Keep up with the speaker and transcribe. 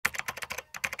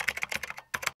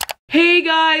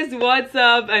guys, what's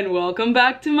up and welcome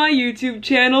back to my YouTube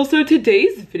channel. So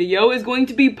today's video is going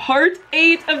to be part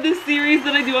 8 of this series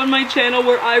that I do on my channel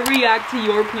where I react to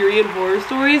your period horror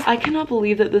stories. I cannot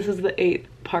believe that this is the 8th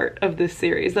part of this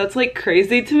series. That's like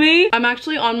crazy to me. I'm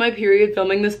actually on my period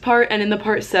filming this part, and in the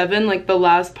part 7, like the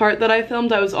last part that I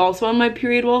filmed, I was also on my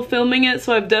period while filming it,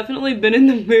 so I've definitely been in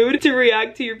the mood to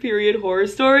react to your period horror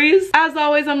stories. As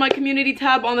always, on my community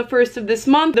tab on the 1st of this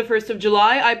month, the 1st of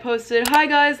July, I posted, "Hi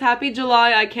guys, happy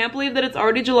July. I can't believe that it's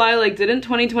already July, like didn't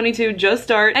 2022 just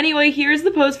start?" Anyway, here's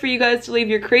the post for you guys to leave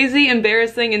your crazy,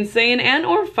 embarrassing, insane, and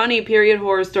or funny period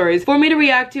horror stories for me to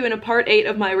react to in a part 8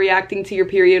 of my reacting to your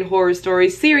period horror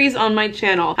stories series on my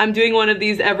channel. I'm doing one of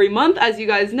these every month, as you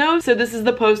guys know, so this is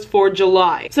the post for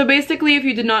July. So basically, if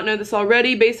you did not know this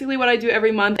already, basically what I do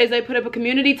every month is I put up a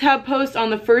community tab post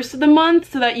on the 1st of the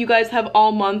month so that you guys have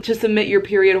all month to submit your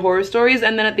period horror stories,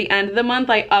 and then at the end of the month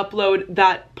I upload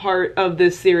that part of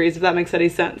this series, if that makes any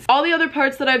sense. All the other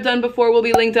parts that I've done before will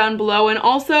be linked down below, and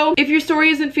also if your story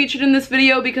isn't featured in this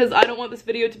video, because I don't want this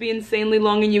video to be insanely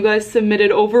long and you guys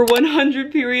submitted over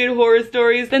 100 period horror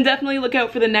stories, then definitely look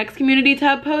out for the next community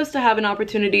tab post to have an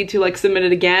opportunity to like submit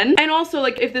it again. And also,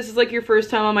 like, if this is like your first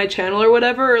time on my channel or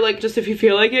whatever, or like just if you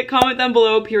feel like it, comment down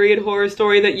below a period horror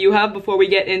story that you have before we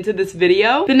get into this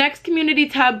video. The next community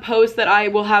tab post that I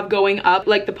will have going up,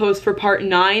 like the post for part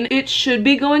 9, it should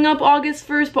be going up August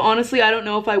 1st, but honestly I don't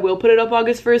know if I will put it up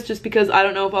August 1st, just because I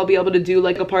don't know if I'll be able to do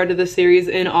like a part of the series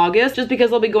in August, just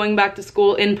because I'll be going back to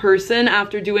school in person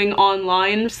after doing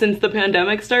online since the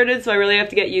pandemic started, so I really have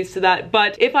to get used to that.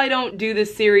 But if I don't do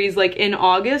this series like in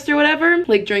August or whatever,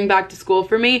 like during back to school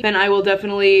for me, then I will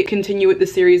definitely continue with the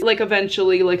series like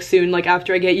eventually, like soon, like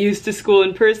after I get used to school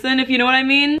in person, if you know what I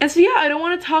mean. And so yeah, I don't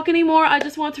want to talk anymore. I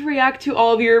just want to react to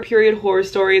all of your period horror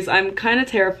stories. I'm kind of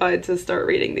terrified to start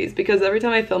reading these because every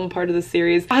time I film a part of the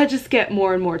series, I just get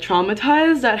more and more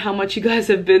traumatized at how much you guys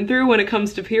have been through when it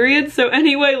comes to periods. So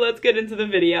anyway, let's get into the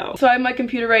video. So I have my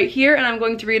computer right here and I'm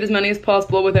going to read as many as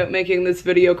possible without making this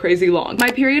video crazy long.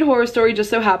 My period horror story just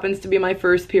so happens to be my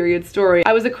first period story.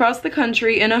 I was across the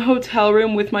country in a hotel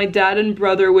room with my dad and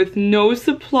brother with no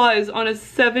supplies on a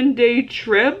 7-day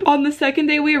trip. On the 2nd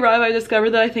day we arrive, I discover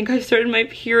that I think I started my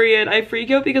period. I freak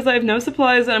out because I have no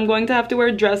supplies and I'm going to have to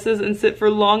wear dresses and sit for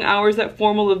long hours at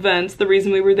formal events, the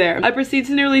reason we were there. I proceed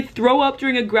to nearly throw up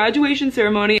during a graduation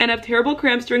ceremony and have terrible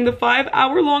cramps during the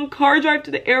 5-hour-long car drive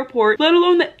to the airport, let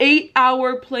alone the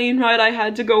 8-hour plane ride I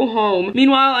had to go home.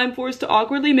 Meanwhile, I'm forced to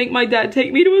awkwardly make my dad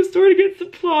take me to a store to get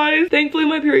supplies. Thankfully,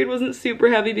 my period wasn't super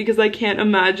heavy because I can't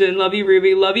imagine. Love you,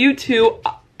 Ruby. Love you too.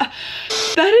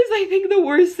 That is, I think, the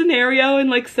worst scenario and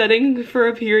like setting for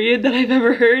a period that I've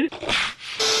ever heard.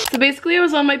 So basically I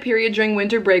was on my period during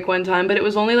winter break one time, but it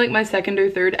was only like my 2nd or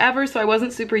 3rd ever, so I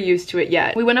wasn't super used to it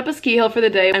yet. We went up a ski hill for the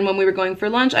day, and when we were going for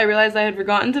lunch, I realized I had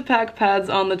forgotten to pack pads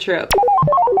on the trip.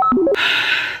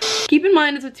 Keep in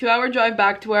mind, it's a 2-hour drive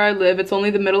back to where I live. It's only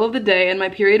the middle of the day, and my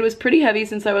period was pretty heavy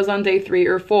since I was on day 3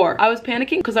 or 4. I was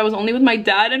panicking because I was only with my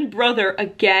dad and brother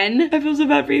again. I feel so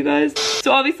bad for you guys.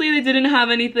 So obviously they didn't have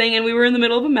anything, and we were in the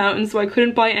middle of a mountain, so I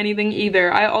couldn't buy anything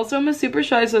either. I also am a super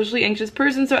shy, socially anxious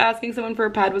person, so asking someone for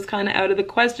a pad was kind of out of the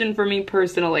question for me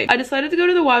personally. I decided to go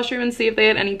to the washroom and see if they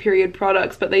had any period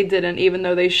products, but they didn't, even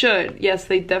though they should. Yes,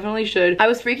 they definitely should. I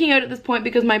was freaking out at this point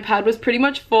because my pad was pretty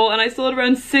much full, and I still had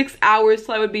around 6 hours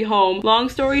till I would be home. Long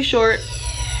story short,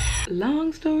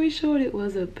 it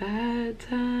was a bad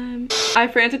time. I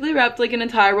frantically wrapped like an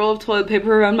entire roll of toilet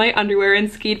paper around my underwear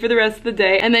and skied for the rest of the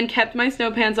day, and then kept my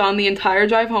snow pants on the entire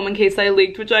drive home in case I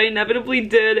leaked, which I inevitably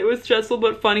did. It was stressful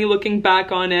but funny looking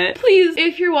back on it. Please,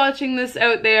 if you're watching this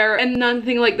out there and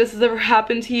nothing like this has ever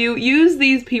happened to you, use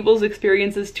these people's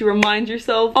experiences to remind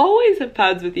yourself, always have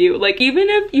pads with you. Like, even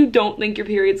if you don't think your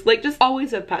period's, like, just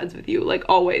always have pads with you, like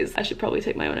always. I should probably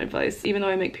take my own advice. Even though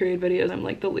I make period videos, I'm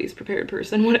like the least prepared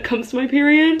person when it comes to my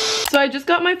period. So I just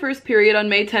got my first period on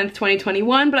May 10th,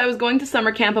 2021, but I was going to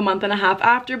summer camp a month and a half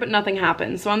after, but nothing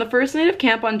happened. So on the first night of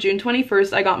camp on June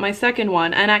 21st, I got my second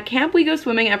one, and at camp we go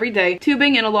swimming every day,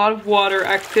 tubing, and a lot of water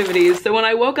activities. So when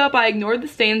I woke up, I ignored the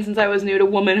stain since I was new to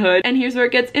womanhood, and here's where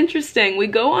it gets interesting. We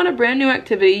go on a brand new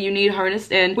activity you need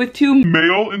harnessed in with 2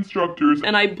 male instructors,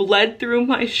 and I bled through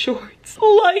my shorts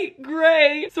light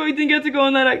gray, so I didn't get to go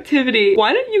on that activity.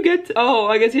 Why didn't you get to, oh,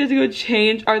 I guess you had to go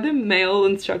change. Are the male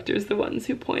instructors doctors the ones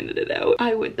who pointed it out.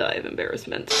 I would die of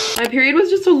embarrassment. My period was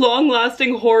just a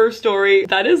long-lasting horror story.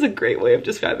 That is a great way of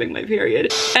describing my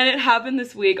period. And it happened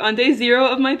this week. On day 0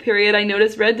 of my period, I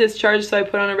noticed red discharge, so I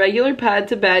put on a regular pad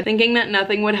to bed, thinking that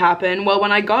nothing would happen. Well,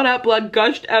 when I got up, blood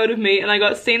gushed out of me, and I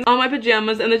got stains on my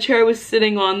pajamas and the chair I was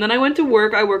sitting on. Then I went to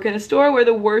work. I work in a store where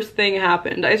the worst thing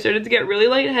happened. I started to get really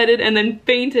lightheaded and then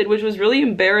fainted, which was really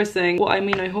embarrassing. Well, I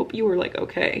mean, I hope you were like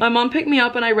okay. My mom picked me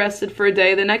up and I rested for a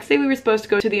day. The next day we were supposed to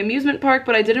go to the amusement park,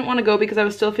 but I didn't want to go because I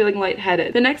was still feeling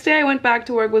lightheaded. The next day I went back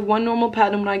to work with one normal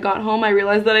pad, and when I got home I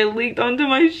realized that I leaked onto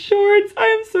my shorts. I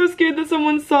am so scared that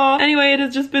someone saw. Anyway, it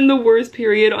has just been the worst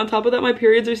period. On top of that, my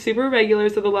periods are super regular,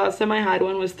 so the last time I had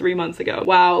one was 3 months ago.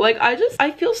 Wow, like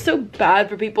I feel so bad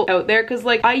for people out there, because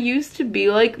like I used to be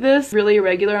like this, really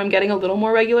irregular. I'm getting a little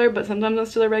more regular, but sometimes I'm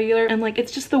still irregular, and like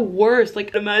it's just the worst.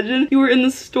 Like imagine you were in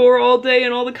the store all day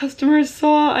and all the customers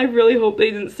saw. I really hope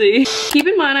they didn't see. Keep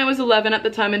in mind I was 11 at the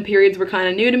time and periods were kind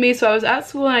of new to me, so I was at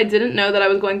school and I didn't know that I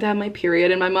was going to have my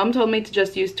period, and my mom told me to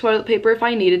just use toilet paper if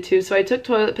I needed to, so I took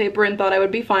toilet paper and thought I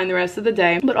would be fine the rest of the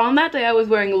day. But on that day I was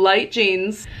wearing light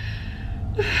jeans.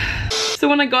 So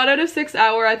when I got out of 6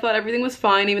 hour, I thought everything was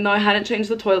fine, even though I hadn't changed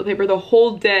the toilet paper the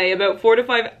whole day, about 4 to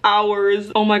 5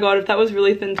 hours. Oh my god, if that was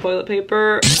really thin toilet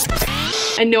paper.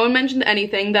 And no one mentioned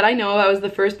anything. That I know of, I was the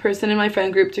first person in my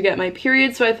friend group to get my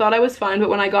period, so I thought I was fine, but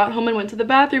when I got home and went to the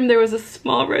bathroom, there was a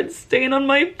small red stain on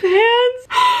my pants.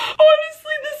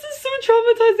 Honestly, this is so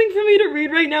traumatizing for me to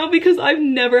read right now, because I've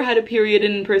never had a period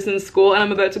in in-person school, and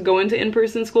I'm about to go into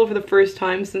in-person school for the first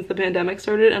time since the pandemic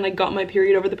started, and I got my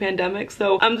period over the pandemic,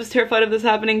 so I'm just terrified of this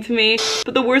happening to me.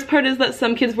 But the worst part is that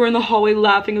some kids were in the hallway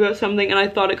laughing about something, and I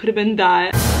thought it could have been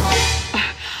that.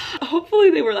 Hopefully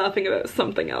they were laughing about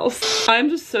something else. I'm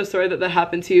just so sorry that that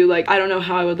happened to you. Like, I don't know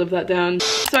how I would live that down.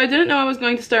 So I didn't know I was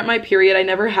going to start my period. I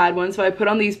never had one, so I put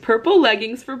on these purple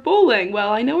leggings for bowling.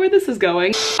 Well, I know where this is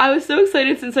going. I was so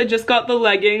excited since I just got the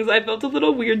leggings. I felt a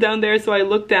little weird down there, so I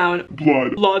looked down.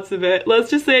 Blood. Lots of it. Let's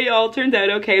just say it all turned out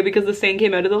okay because the stain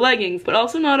came out of the leggings, but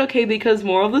also not okay because,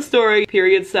 moral of the story,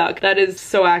 periods suck. That is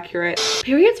so accurate.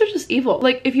 Periods are just evil.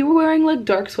 Like, if you were wearing like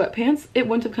dark sweatpants, it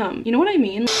wouldn't have come. You know what I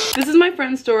mean? This is my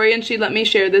friend's story, and she let me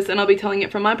share this, and I'll be telling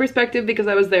it from my perspective because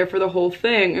I was there for the whole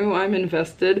thing. Ooh, I'm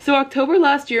invested. So October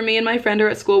last year, me and my friend are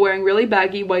at school wearing really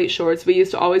baggy white shorts. We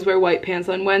used to always wear white pants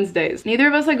on Wednesdays. Neither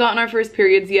of us had gotten our first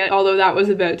periods yet, although that was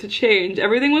about to change.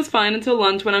 Everything was fine until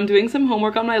lunch when I'm doing some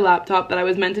homework on my laptop that I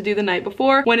was meant to do the night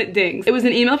before when it dings. It was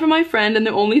an email from my friend, and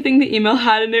the only thing the email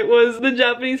had in it was the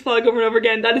Japanese flag over and over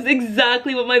again. That is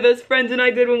exactly what my best friend and I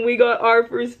did when we got our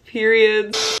first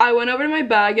periods. I went over to my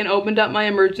bag and opened up my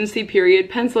emergency period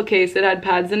pencil case. It had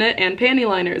pads in it and panty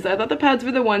liners. I thought the pads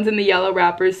were the ones in the yellow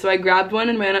wrappers, so I grabbed one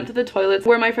and ran up to the toilets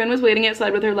where my friend was waiting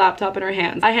outside with her laptop in her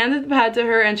hands. I handed the pad to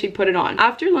her and she put it on.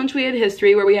 After lunch we had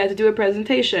history where we had to do a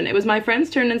presentation. It was my friend's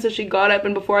turn, and so she got up,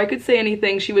 and before I could say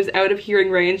anything, she was out of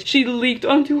hearing range. She leaked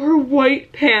onto her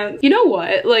white pants. You know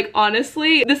what? Like,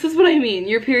 honestly, this is what I mean.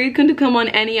 Your period couldn't have come on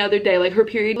any other day. Like, her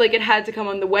period, like, it had to come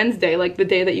on the Wednesday, like the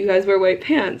day that you guys wear white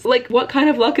pants. Like, what kind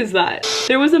of luck is that?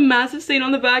 There was a massive stain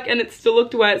on the back and it still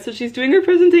looked wet, so she's doing her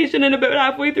presentation, and about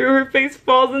halfway through her face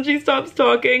falls and she stops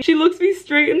talking. She looks me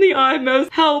straight in the eye, mouths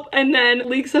help, and then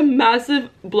leaks a massive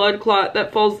blood clot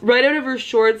that falls right out of her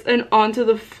shorts and onto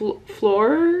the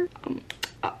floor.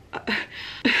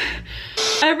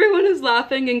 Everyone is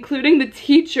laughing, including the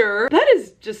teacher. That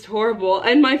is just horrible.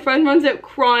 And my friend runs out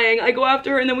crying. I go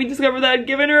after her, and then we discover that I'd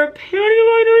given her a panty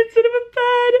liner instead of a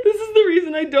pad. This is the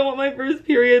reason I don't want my first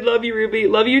period. Love you, Ruby.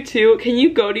 Love you too. Can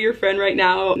you go to your friend right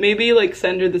now? Maybe like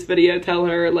send her this video, tell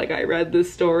her like I read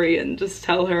this story, and just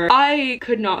tell her. I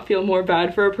could not feel more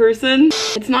bad for a person.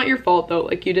 It's not your fault though.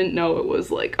 Like, you didn't know it was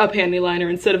like a panty liner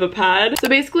instead of a pad. So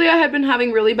basically I had been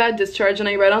having really bad discharge, and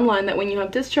I read online that when you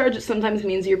have discharge, it sometimes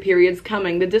means your period's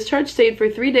coming. The discharge stayed for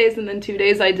 3 days, and then 2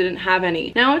 days I didn't have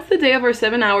any. Now it's the day of our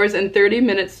 7 hours and 30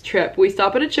 minutes trip. We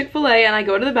stop at a Chick-fil-A, and I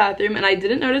go to the bathroom, and I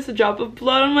didn't notice a drop of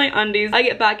blood on my undies. I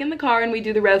get back in the car, and we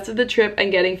do the rest of the trip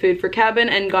and getting food for cabin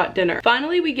and got dinner.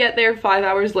 Finally we get there 5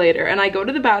 hours later, and I go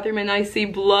to the bathroom and I see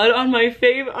blood on my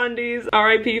fave undies.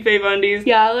 R.I.P. fave undies.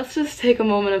 Yeah, let's just take a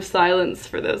moment of silence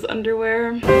for those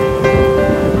underwear.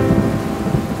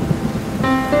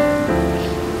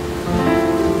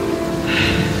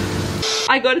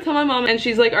 I go to tell my mom, and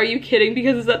she's like, are you kidding?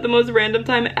 Because it's at the most random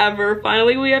time ever.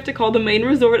 Finally, we have to call the main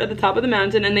resort at the top of the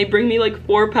mountain, and they bring me like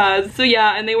 4 pads. So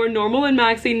yeah, and they were normal and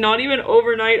maxi, not even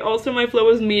overnight. Also, my flow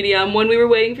was medium. When we were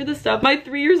waiting for the stuff, my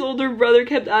 3 years older brother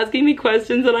kept asking me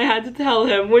questions, and I had to tell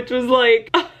him, which was like...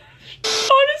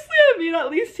 Honestly, I mean,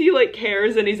 at least he like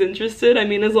cares and he's interested. I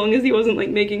mean, as long as he wasn't like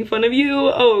making fun of you.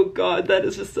 Oh god, that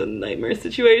is just a nightmare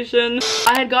situation.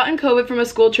 I had gotten COVID from a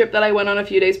school trip that I went on a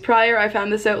few days prior. I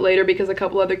found this out later because a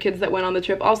couple other kids that went on the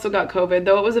trip also got COVID.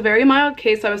 Though it was a very mild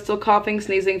case, I was still coughing,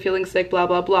 sneezing, feeling sick, blah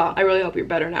blah blah. I really hope you're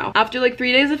better now. After like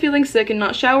 3 days of feeling sick and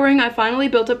not showering, I finally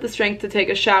built up the strength to take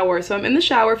a shower. So I'm in the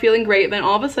shower feeling great, then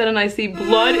all of a sudden I see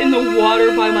blood in the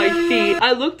water by my feet.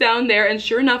 I look down there and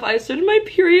sure enough, I started my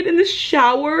period in the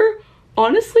shower.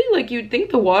 Honestly, like you'd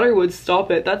think the water would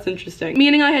stop it. That's interesting.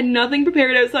 Meaning I had nothing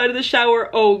prepared outside of the shower.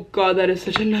 Oh god, that is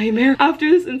such a nightmare. After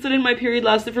this incident, my period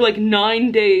lasted for like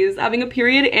 9 days. Having a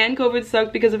period and COVID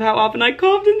sucked because of how often I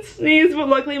coughed and sneezed, but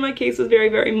luckily my case was very,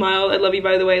 very mild. I love you,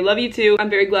 by the way. Love you too. I'm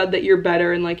very glad that you're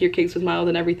better and like your case was mild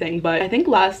and everything. But I think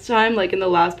last time, like in the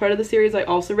last part of the series, I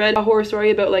also read a horror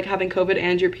story about like having COVID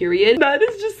and your period. That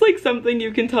is just like something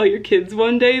you can tell your kids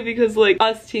one day, because like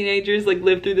us teenagers like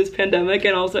lived through this pandemic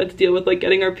and also had to deal with like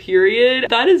getting our period.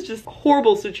 That is just a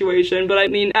horrible situation, but I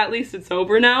mean, at least it's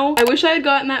over now. I wish I had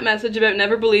gotten that message about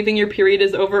never believing your period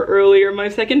is over earlier. My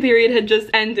second period had just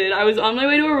ended. I was on my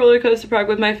way to a roller coaster park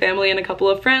with my family and a couple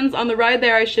of friends. On the ride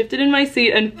there, I shifted in my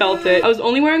seat and felt it. I was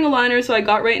only wearing a liner, so I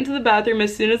got right into the bathroom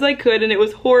as soon as I could, and it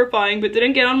was horrifying, but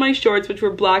didn't get on my shorts, which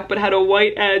were black but had a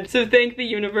white edge, so thank the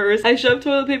universe. I shoved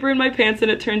toilet paper in my pants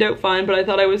and it turned out fine, but I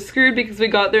thought I was screwed because we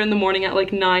got there in the morning at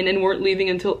like 9 and weren't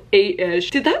leaving until 8-ish.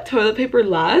 Did that toilet paper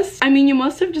last? I mean, you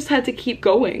must have just had to keep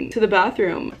going to the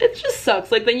bathroom. It just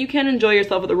sucks. Like, then you can't enjoy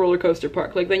yourself at the roller coaster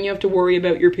park. Like, then you have to worry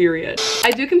about your period.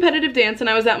 I do competitive dance and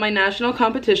I was at my national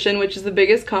competition, which is the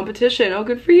biggest competition. Oh,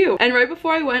 good for you. And right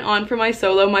before I went on for my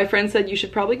solo, my friend said you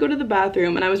should probably go to the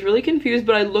bathroom, and I was really confused,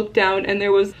 but I looked down and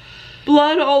there was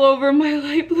blood all over my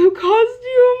light blue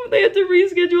costume. They had to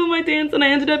reschedule my dance and I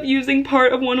ended up using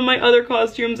part of one of my other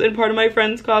costumes and part of my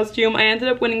friend's costume. I ended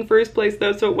up winning first place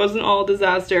though, so it wasn't all a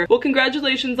disaster. Well,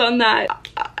 congratulations on that.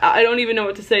 I don't even know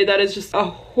what to say. That is just a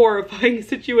horrifying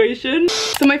situation.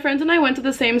 So my friend and I went to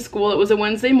the same school. It was a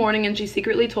Wednesday morning and she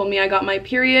secretly told me I got my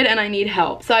period and I need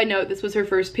help. Side note, this was her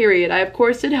first period. I of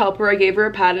course did help her. I gave her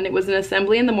a pad and it was an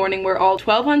assembly in the morning where all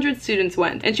 1,200 students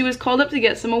went, and she was called up to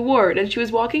get some award, and she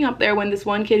was walking up there when this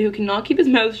one kid who cannot keep his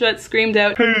mouth shut screamed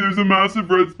out, "Hey, there's a massive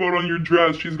red spot on your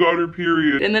dress. She's got her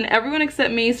period." And then everyone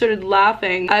except me started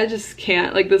laughing. I just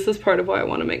can't. Like, this is part of why I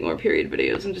want to make more period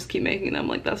videos and just keep making them.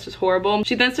 Like, that's just horrible.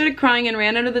 She then started crying and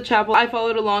ran out of the chapel. I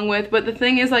followed along with, but the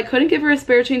thing is I couldn't give her a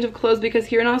spare change of clothes because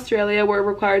here in Australia we're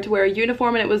required to wear a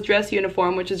uniform, and it was dress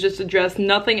uniform, which is just a dress,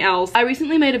 nothing else. I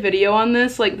recently made a video on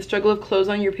this, like the struggle of clothes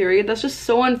on your period. That's just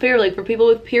so unfair. Like, for people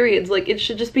with periods, like, it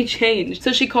should just be changed.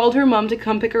 So she called her mom to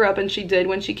come pick her up, and she did.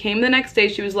 When she came the next day,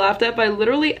 she was laughed at by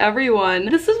literally everyone.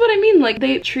 This is what I mean. Like,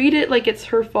 they treat it like it's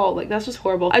her fault. Like, that's just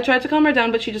horrible. I tried to calm her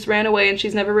down, but she just ran away and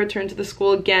she's never returned to the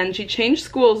school again. She changed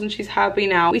schools and she's happy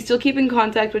now. We still keep in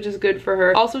contact, which is good for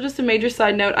her. Also, just a major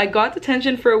side note, I got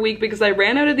detention for a week because I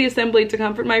ran out of the assembly to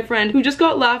comfort my friend who just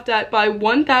got laughed at by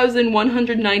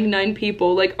 1,199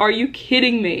 people. Like, are you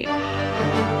kidding me?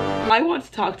 I want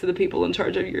to talk to the people in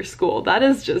charge of your school. That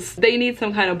is just, they need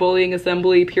some kind of bullying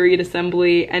assembly, period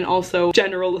assembly, and also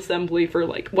general assembly for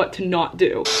like what to not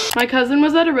do. My cousin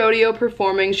was at a rodeo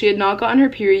performing. She had not gotten her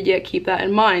period yet, keep that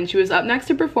in mind. She was up next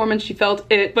to perform and she felt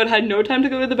it, but had no time to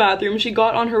go to the bathroom. She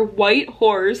got on her white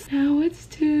horse. Now it's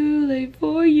too late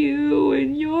for you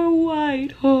and your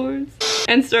white horse.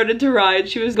 And started to ride.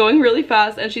 She was going really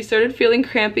fast and she started feeling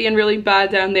crampy and really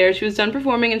bad down there. She was done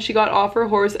performing and she got off her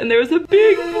horse and there was a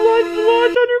big blood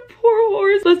on her poor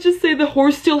horse. Let's just say the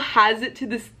horse still has it to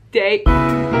this day.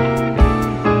 That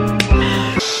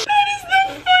is the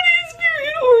funniest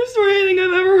period horror story I think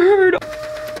I've ever heard.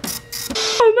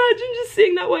 Imagine just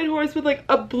seeing that white horse with like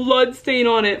a blood stain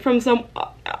on it from some...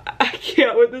 I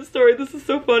can't with this story. This is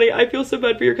so funny. I feel so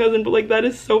bad for your cousin, but like, that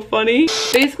is so funny.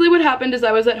 Basically what happened is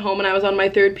I was at home and I was on my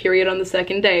third period on the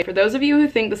second day. For those of you who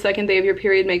think the second day of your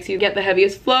period makes you get the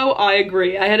heaviest flow, I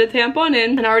agree. I had a tampon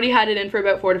in and I already had it in for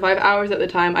about 4 to 5 hours at the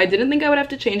time. I didn't think I would have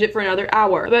to change it for another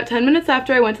hour. About 10 minutes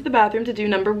after I went to the bathroom to do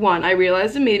number 1, I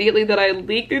realized immediately that I had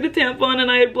leaked through the tampon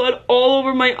and I had blood all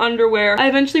over my underwear. I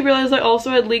eventually realized I also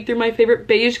had leaked through my favorite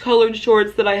beige colored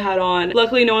shorts that I had on.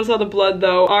 Luckily no one saw the blood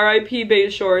though. RIP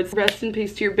beige shorts. Rest in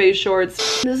peace to your beige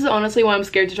shorts. This is honestly why I'm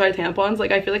scared to try tampons.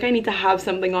 Like, I feel like I need to have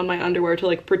something on my underwear to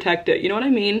like protect it, you know what I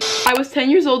mean? I was 10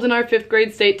 years old in our 5th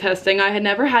grade state testing. I had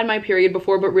never had my period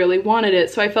before but really wanted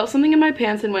it, so I felt something in my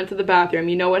pants and went to the bathroom.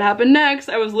 You know what happened next?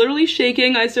 I was literally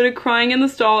shaking. I started crying in the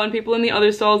stall and people in the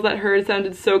other stalls that heard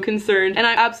sounded so concerned, and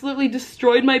I absolutely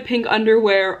destroyed my pink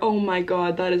underwear. Oh my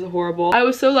god, that is horrible. I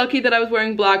was so lucky that I was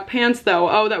wearing black pants though.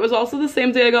 Oh, that was also the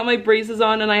same day I got my braces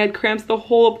on and I had cramps the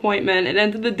whole appointment. It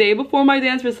ended the day before my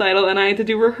dance recital and I had to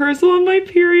do rehearsal on my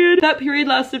period. That period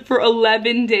lasted for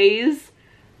 11 days.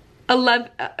 11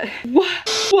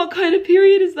 what kind of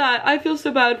period is that? I feel so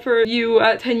bad for you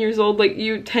at 10 years old, like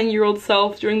you 10-year-old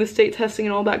self during the state testing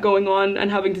and all that going on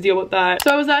and having to deal with that.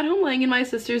 So I was at home laying in my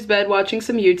sister's bed watching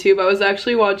some YouTube. I was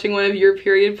actually watching one of your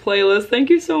period playlists. Thank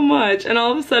you so much. And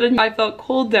all of a sudden I felt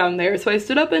cold down there. So I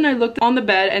stood up and I looked on the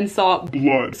bed and saw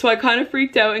blood. So I kind of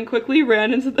freaked out and quickly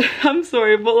ran into the I'm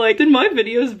sorry, but like, did my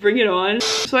videos bring it on?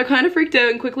 So I kind of freaked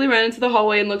out and quickly ran into the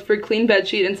hallway and looked for a clean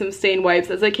bedsheet and some stain wipes.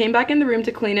 As I came back in the room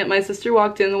to clean it, my sister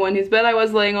walked in, the one whose bed I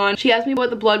was laying on. She asked me what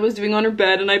the blood was doing on her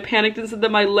bed and I panicked and said that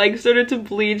my legs started to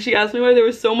bleed. She asked me why there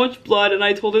was so much blood and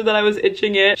I told her that I was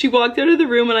itching it. She walked out of the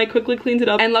room and I quickly cleaned it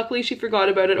up and luckily she forgot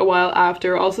about it a while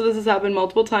after. Also, this has happened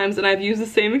multiple times and I've used the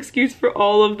same excuse for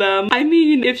all of them. I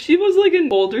mean, if she was like an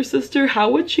older sister, how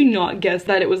would she not guess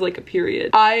that it was like a period?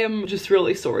 I am just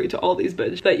really sorry to all these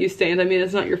bitches that you stained. I mean,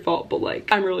 it's not your fault, but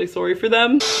like, I'm really sorry for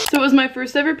them. So it was my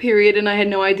first ever period and I had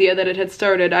no idea that it had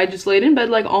started. I just laid in bed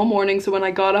like all morning, so when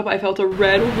I got up I felt a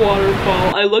red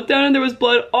waterfall. I looked down and there was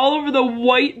blood all over the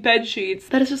white bed sheets.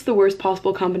 That is just the worst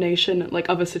possible combination like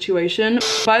of a situation.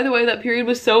 By the way, that period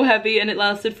was so heavy and it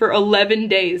lasted for 11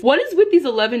 days. What is with these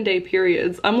 11-day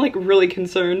periods? I'm like really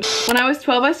concerned. When I was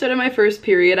 12 I started my first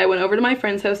period. I went over to my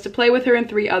friend's house to play with her and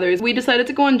 3 others. We decided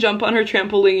to go and jump on her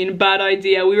trampoline. Bad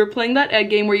idea. We were playing that egg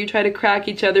game where you try to crack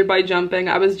each other by jumping.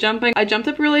 I was jumping. I jumped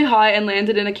up really high and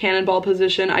landed in a cannonball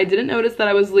position. I didn't notice that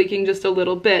I was leaking just a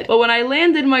little bit. But when I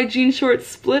landed, my jean shorts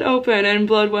split open and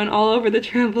blood went all over the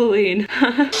trampoline.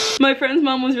 My friend's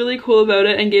mom was really cool about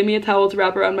it and gave me a towel to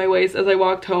wrap around my waist as I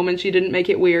walked home and she didn't make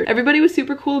it weird. Everybody was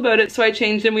super cool about it, so I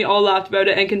changed and we all laughed about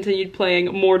it and continued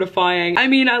playing. Mortifying. I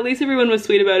mean, at least everyone was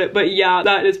sweet about it, but yeah,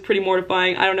 that is pretty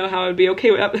mortifying. I don't know how I would be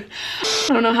okay with that.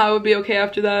 I don't know how I would be okay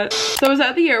after that. So I was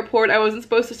at the airport. I wasn't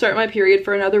supposed to start my period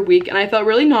for another week and I felt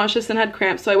really nauseous and had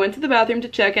cramps, so I went to the bathroom to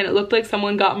check and it looked like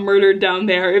someone got murdered down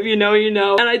there. If you know, you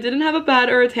know. And I didn't have a pad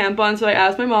or a tampon, so I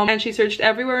asked my mom and she searched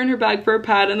everywhere in her bag for a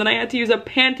pad and then I had to use a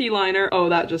panty liner. Oh,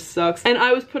 that just sucks. And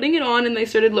I was putting it on and they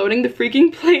started loading the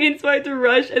freaking plane, so I had to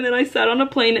rush, and then I sat on a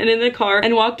plane and in the car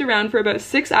and walked around for about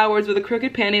 6 hours with a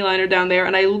crooked panty liner down there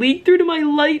and I leaked through to my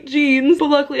light jeans, but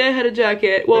luckily I had a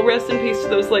jacket. Well, rest in peace to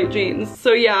those light jeans.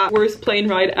 So yeah, worst plane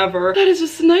ride ever. That is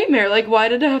just a nightmare. Like, why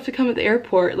did I have to come at the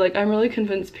airport? Like, I'm really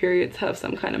convinced periods have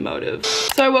some kind of motive.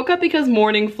 So I woke up because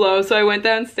morning flow, so I went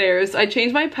downstairs. I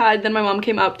changed my pad, then my mom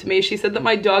came up to me. She said that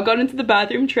my dog got into the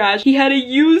bathroom trash. He had a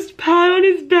used pad on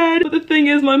his bed. But the thing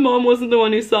is, my mom wasn't the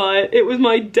one who saw it. It was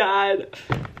my dad.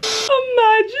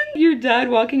 Imagine your dad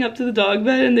walking up to the dog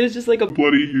bed and there's just like a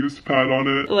bloody used pad on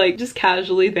it. Like, just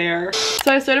casually there.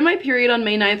 So I started my period on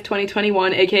May 9th,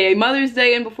 2021, aka Mother's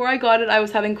Day, and before I got it I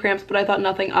was having cramps, but I thought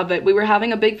nothing of it. We were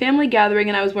having a big family gathering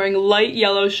and I was wearing light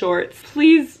yellow shorts.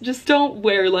 Please just don't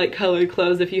wear light colored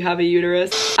clothes if you have a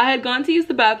uterus. I had gone to use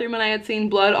the bathroom and I had seen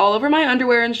blood all over my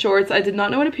underwear and shorts. I did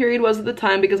not know what a period was at the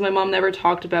time because my mom never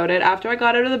talked about it. After I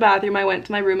got out of the bathroom I went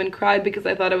to my room and cried because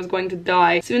I thought I was going to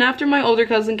die. Soon after, my older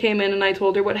cousin came in and I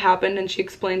told her what happened and she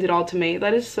explained it all to me.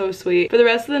 That is so sweet. For the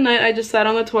rest of the night I just sat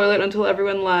on the toilet until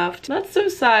everyone left. That's so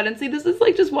sad. And see, this is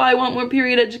like just why I want more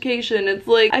period education. It's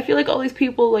like, I feel like all these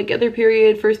people like get their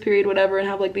period, first period, whatever, and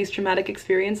have like these traumatic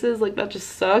experiences. Like, that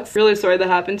just sucks. Really sorry that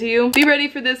happened to you. Be ready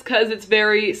for this because it's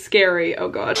very scary. Oh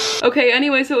god. Okay,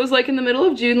 anyway, so it was like in the middle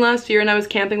of June last year and I was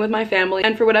camping with my family,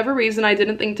 and for whatever reason I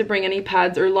didn't think to bring any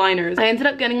pads or liners. I ended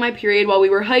up getting my period while we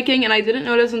were hiking and I didn't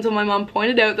notice until my mom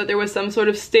pointed out that there was some sort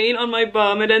of stain on my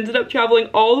bum. It ended up traveling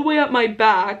all the way up my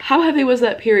back. How heavy was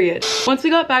that period? Once we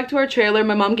got back to our trailer,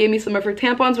 my mom gave me some of her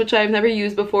tampons, which I've never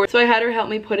used before, so I had her help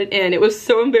me put it in. It was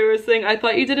so embarrassing. I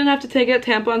thought you didn't have to take out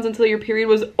tampons until your period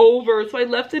was over, so I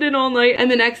left it in all night and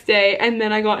the next day, and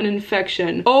then I got an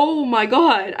infection. Oh my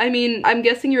god. I mean, I'm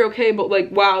guessing you're okay, but like,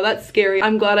 wow, that's scary.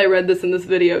 I'm glad I read this in this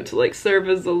video to like serve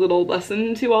as a little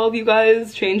lesson to all of you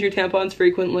guys. Change your tampons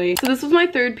frequently. So this was my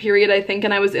third period, I think,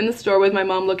 and I was in the store with my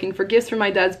mom looking for gifts for my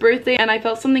dad's birthday, and I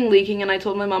felt something leaking and I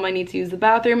told my mom I need to use the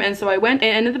bathroom, and so I went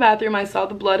and into the bathroom. I saw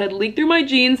the blood had leaked through my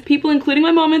jeans. People including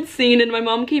my mom had seen, and my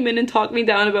mom came in and talked me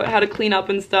down about how to clean up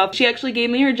and stuff. She actually gave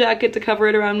me her jacket to cover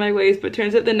it around my waist, but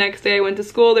turns out the next day I went to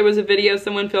school, there was a video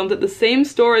someone filmed at the same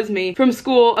store as me from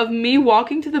school of me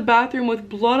walking to the bathroom with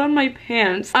blood on my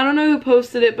pants. I don't know who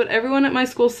posted it, but everyone at my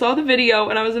school saw the video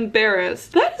and I was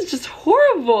embarrassed. That is just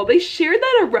horrible. They shared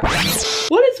that around.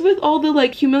 What is with all the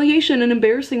like humiliation and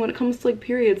embarrassing when it comes to like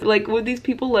periods? Like, would these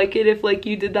people like it if like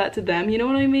you did that to them, you know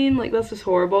what I mean? Like that's just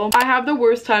horrible. I have the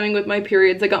worst timing with my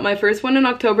periods. I got my first one in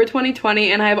October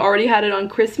 2020 and I have already had it on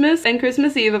Christmas and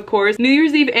Christmas Eve, of course, New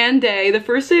Year's Eve and day, the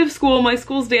first day of school, my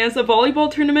school's dance, a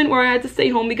volleyball tournament where I had to stay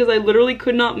home because I literally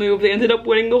could not move. They ended up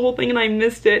winning the whole thing and I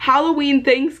missed it. Halloween,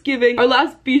 Thanksgiving, our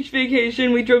last beach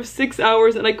vacation, we drove 6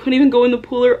 hours and I couldn't even go in the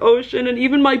pool or ocean, and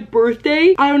even my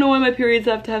birthday. I don't know why my periods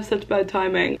have to have such bad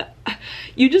timing.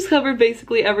 You just covered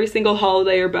basically every single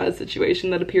holiday or bad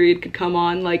situation that a period could come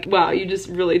on. Like, wow, you just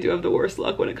really do have the worst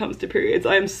luck when it comes to periods.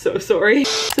 I am so sorry.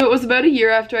 So it was about a year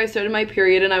after I started my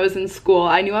period and I was in school.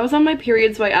 I knew I was on my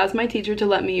period, so I asked my teacher to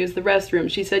let me use the restroom.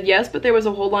 She said yes, but there was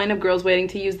a whole line of girls waiting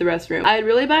to use the restroom. I had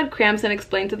really bad cramps and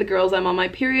explained to the girls I'm on my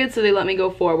period, so they let me go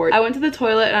forward. I went to the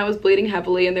toilet and I was bleeding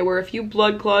heavily and there were a few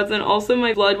blood clots, and also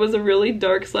my blood was a really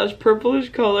dark / purplish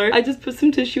color. I just put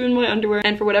some tissue in my underwear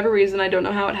and for whatever reason, I don't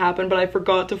know how it happened, but I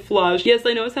forgot to flush. Yes,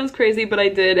 I know it sounds crazy, but I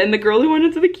did. And the girl who went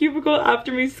into the cubicle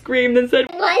after me screamed and said,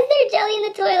 "Why is there jelly in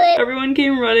the toilet?" Everyone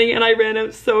came running and I ran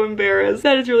out so embarrassed.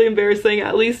 That is really embarrassing.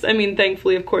 At least, I mean,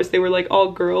 thankfully, of course, they were like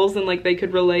all girls and like they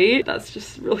could relate. That's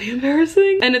just really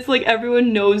embarrassing. And it's like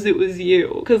everyone knows it was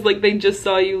you because like they just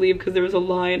saw you leave because there was a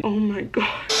line. Oh my god.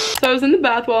 So I was in the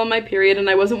bath while on my period and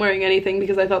I wasn't wearing anything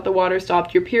because I thought the water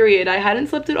stopped your period. I hadn't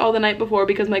slept at all the night before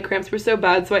because my cramps were so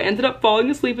bad, so I ended up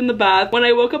falling asleep in the bath. When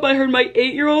I woke up, I heard my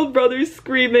 8-year-old brother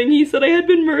screaming. He said I had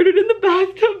been murdered in the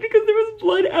bathtub because there was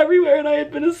blood everywhere and I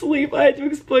had been asleep. I had to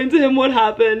explain to him what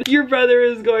happened. Your brother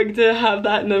is going to have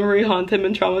that memory haunt him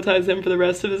and traumatize him for the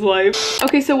rest of his life.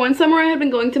 Okay, so one summer I had been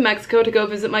going to Mexico to go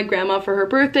visit my grandma for her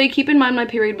birthday. Keep in mind my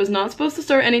period was not supposed to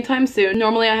start anytime soon.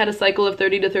 Normally I had a cycle of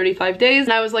 30 to 35 days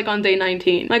and I was like on day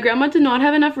 19. My grandma did not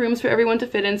have enough rooms for everyone to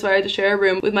fit in, so I had to share a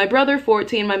room with my brother,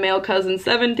 14, my male cousin,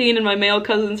 17, and my male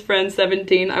cousin's friend,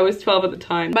 17. I was 12 at the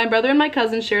time. My brother and my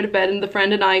cousin shared a bed and the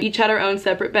friend and I each had our own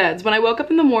separate beds. When I woke up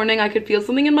in the morning, I could feel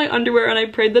something in my underwear and I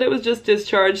prayed that it was just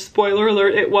discharge. Spoiler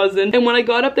alert, it wasn't. And when I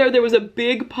got up there was a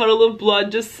big puddle of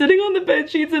blood just sitting on the bed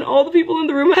sheets, and all the people in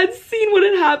the room had seen what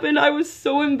had happened. I was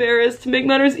so embarrassed. To make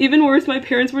matters even worse, my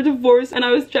parents were divorced and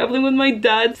I was traveling with my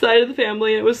dad's side of the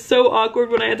family, and it was so awkward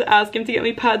when I had to ask him to get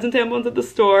me pads and tampons at the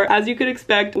store. As you could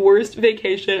expect, worst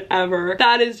vacation ever.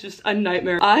 That is just a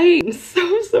nightmare. I'm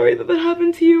so sorry that that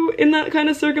happened to you in that kind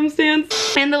of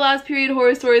circumstance. And the last period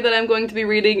horror story that I'm going to be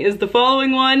reading is the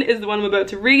following one, is the one I'm about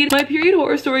to read. My period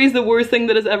horror story is the worst thing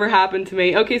that has ever happened to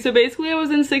me. Okay, so basically I was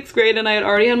in 6th grade and I had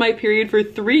already had my period for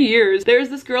 3 years. There's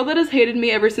this girl that has hated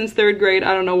me ever since 3rd grade.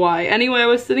 I don't know why. Anyway, I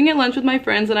was sitting at lunch with my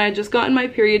friends and I had just gotten my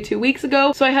period 2 weeks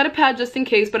ago, so I had a pad just in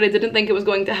case, but I didn't think it was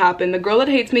going to happen. The girl that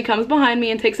hates me comes behind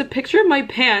me and takes a picture of my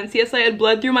pants. Yes, I had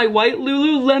bled through my white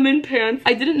Lululemon pants.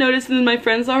 I didn't notice, and then my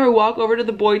friend saw her walk over to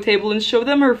the boy table and show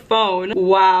them her phone.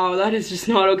 Wow, that is just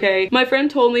not okay. My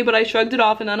friend told me, but I shrugged it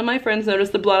off and none of my friends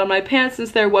noticed the blood on my pants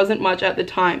since there wasn't much at the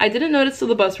time. I didn't notice till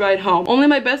the bus ride home. Only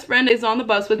my best friend is on the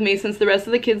bus with me since the rest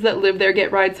of the kids that live there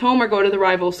get rides home or go to the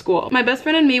rival school. My best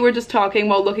friend and me were just talking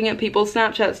while looking at people's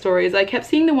Snapchat stories. I kept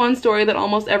seeing the one story that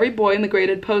almost every boy in the grade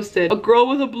had posted. A girl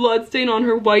with a blood stain on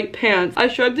her white pants. I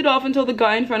shrugged it off until the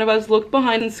guy in front of us looked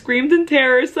behind and screamed in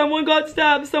terror, "Someone got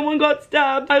stabbed! Someone got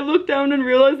stabbed!" I looked down and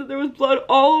realized that there was blood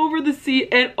all over the seat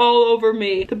and all over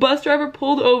me. The bus driver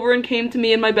pulled over and came to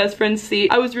me in my best friend's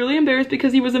seat. I was really embarrassed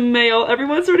because he was a male.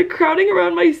 Everyone started crowding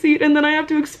around my seat and then I have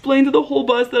to explain to the whole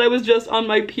bus that I was just on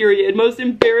my period. Most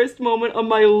embarrassed moment of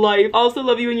my life. Also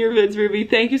love you in your vids, Ruby.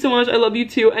 Thank you so much. I love you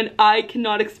too, and I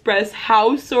cannot express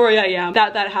how sorry I am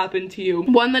that that happened to you.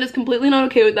 One, that is completely not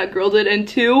okay what that girl did, and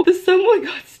two, the someone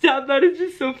got stabbed. That is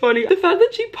just so funny. The fact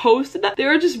that she posted that,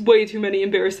 there are just way too many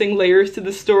embarrassing layers to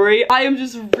the story. I am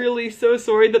just really so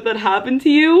sorry that that happened to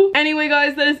you. Anyway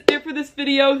guys, that is it for this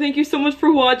video. Thank you so much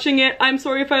for watching it. I'm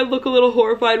sorry if I look a little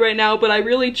horrified right now, but I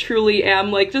really truly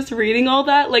am. Like, just reading all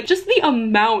that, like just the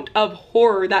amount of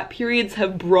horror that periods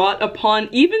have brought upon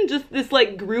even just this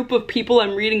like group of people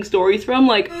I'm reading stories from,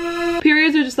 like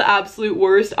periods are just the absolute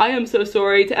worst. I am so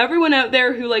sorry to everyone out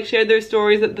there who like shared their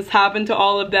stories that this happened to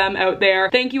all of them out there.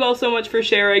 Thank you all so much for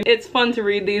sharing. It's fun to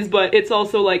read these, but it's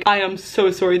also like, I am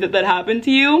so sorry that that happened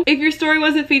to you. If your story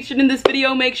wasn't featured in this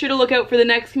video, make sure to look out for the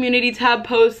next community tab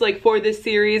post like for this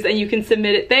series and you can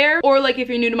submit it there. Or like if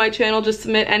you're new to my channel, just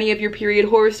submit any of your period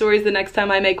horror stories the next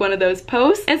time I make one of those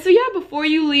posts. And so yeah, before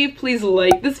you leave, please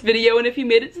like this video, and if you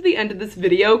made it to the end of this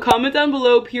video, comment down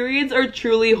below, periods are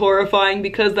truly horrifying,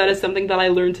 because that is something that I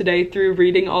learned today through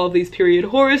reading all of these period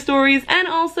horror stories. And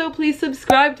also please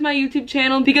subscribe to my YouTube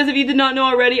channel, because if you did not know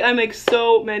already, I make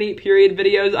so many period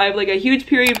videos. I have like a huge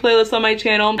period playlist on my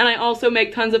channel, and I also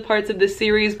make tons of parts of this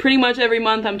series pretty much every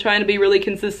month. I'm trying to be really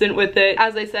consistent with it.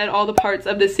 As I said, all the parts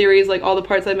of this series, like all the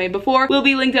parts I made before, will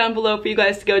be linked down below for you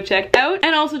guys to to go check out.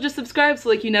 And also just subscribe so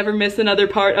like you never miss another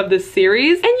part of this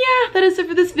series. And yeah, that is it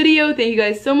for this video. Thank you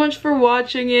guys so much for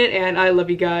watching it, and I love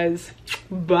you guys.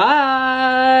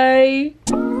 Bye!